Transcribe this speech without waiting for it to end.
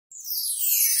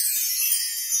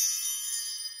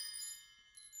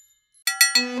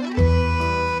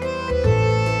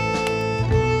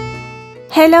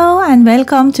Hello and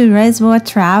welcome to Resort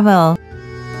Travel.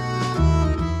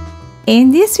 In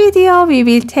this video, we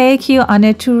will take you on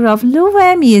a tour of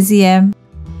Louvre Museum.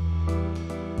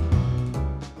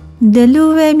 The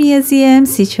Louvre Museum,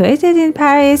 situated in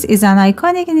Paris, is an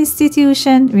iconic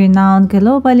institution renowned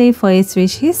globally for its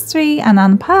rich history and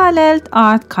unparalleled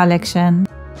art collection.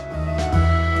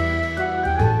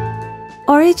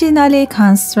 Originally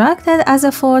constructed as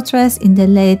a fortress in the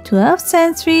late 12th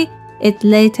century, it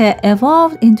later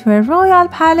evolved into a royal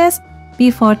palace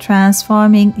before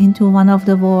transforming into one of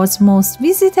the world's most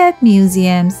visited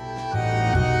museums.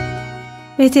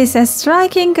 With its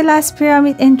striking glass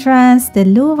pyramid entrance, the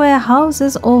Louvre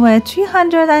houses over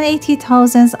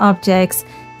 380,000 objects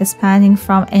spanning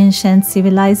from ancient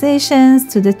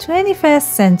civilizations to the 21st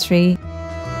century.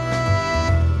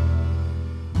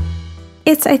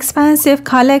 Its expansive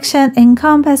collection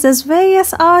encompasses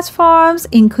various art forms,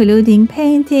 including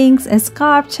paintings,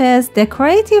 sculptures,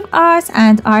 decorative arts,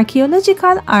 and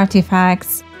archaeological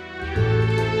artifacts.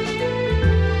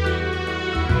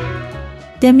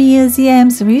 The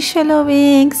museum's Richelieu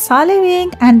wing, Sully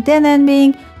wing, and Denon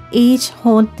wing each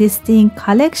hold distinct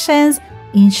collections,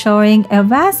 ensuring a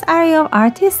vast array of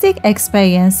artistic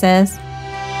experiences.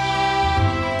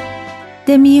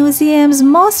 The museum's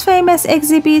most famous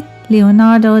exhibit,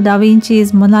 Leonardo da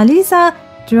Vinci's Mona Lisa,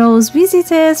 draws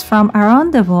visitors from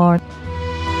around the world.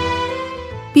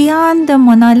 Beyond the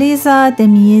Mona Lisa, the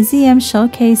museum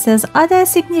showcases other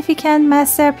significant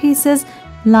masterpieces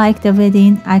like the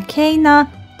wedding at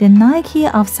Cana, the Nike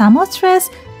of Samothrace,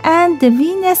 and the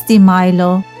Venus de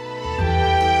Milo.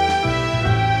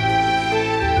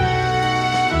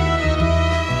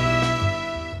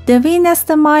 The Venus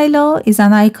de Milo is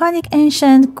an iconic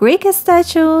ancient Greek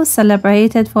statue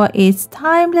celebrated for its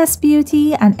timeless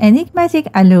beauty and enigmatic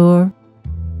allure.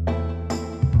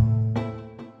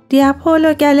 The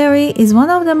Apollo Gallery is one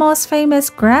of the most famous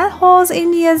grand halls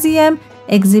in the museum,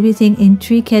 exhibiting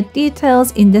intricate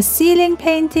details in the ceiling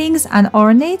paintings and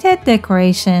ornated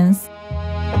decorations.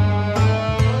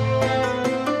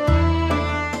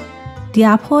 The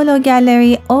Apollo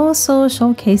Gallery also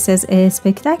showcases a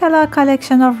spectacular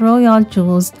collection of royal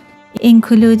jewels,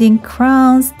 including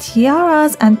crowns,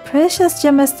 tiaras, and precious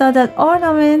gem-studded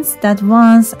ornaments that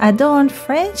once adorned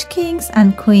French kings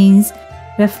and queens,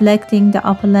 reflecting the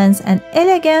opulence and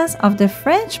elegance of the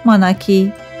French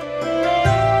monarchy.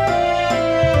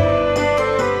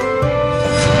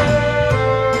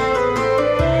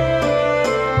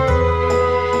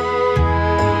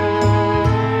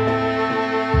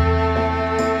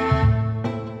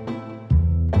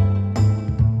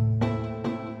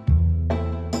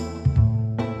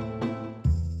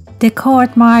 The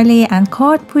Court Marly and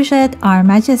Court Puget are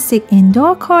majestic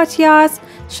indoor courtyards,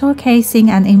 showcasing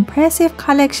an impressive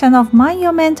collection of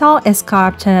monumental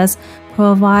sculptures,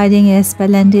 providing a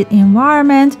splendid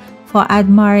environment for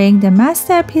admiring the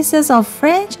masterpieces of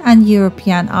French and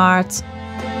European art.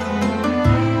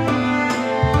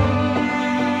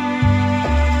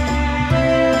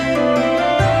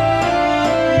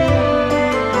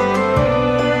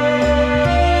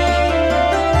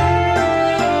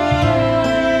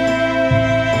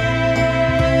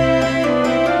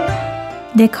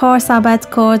 The Khorsabad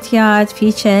Courtyard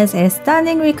features a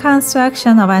stunning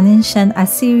reconstruction of an ancient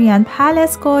Assyrian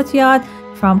palace courtyard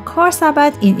from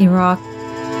Khorsabad in Iraq.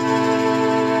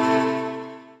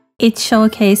 It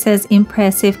showcases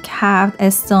impressive carved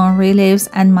stone reliefs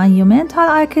and monumental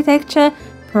architecture,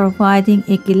 providing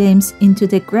a glimpse into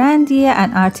the grandeur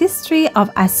and artistry of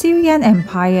Assyrian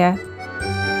Empire.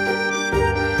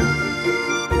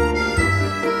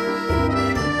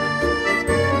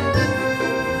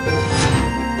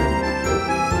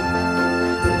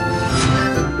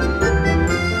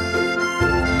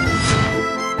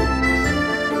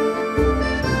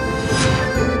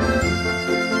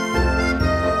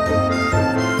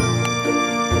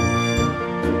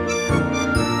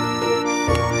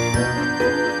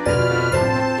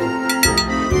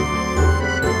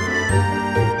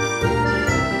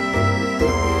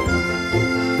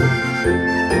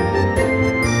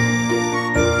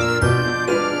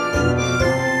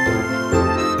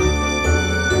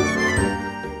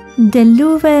 The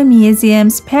Louvre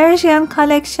Museum's Persian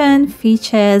collection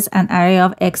features an array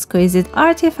of exquisite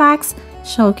artifacts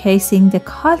showcasing the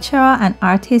cultural and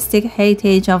artistic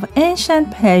heritage of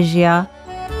ancient Persia.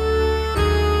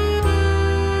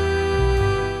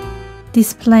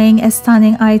 Displaying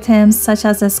stunning items such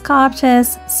as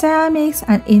sculptures, ceramics,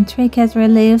 and intricate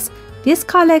reliefs, this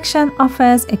collection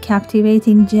offers a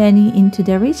captivating journey into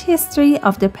the rich history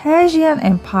of the Persian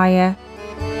Empire.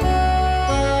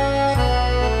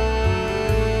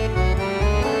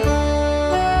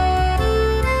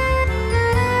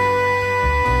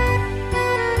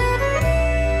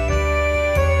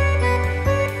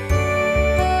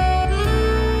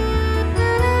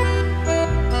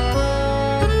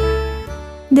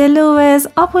 The Louvre's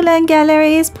opulent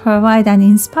galleries provide an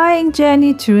inspiring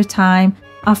journey through time,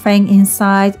 offering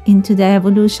insight into the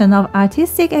evolution of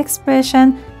artistic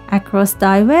expression across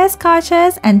diverse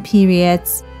cultures and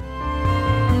periods.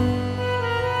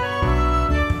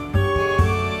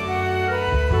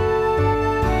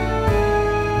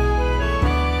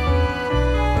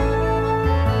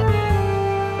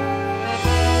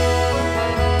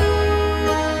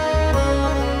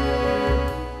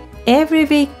 Every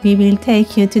week, we will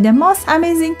take you to the most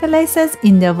amazing places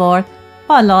in the world.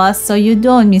 Follow us so you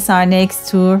don't miss our next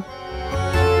tour.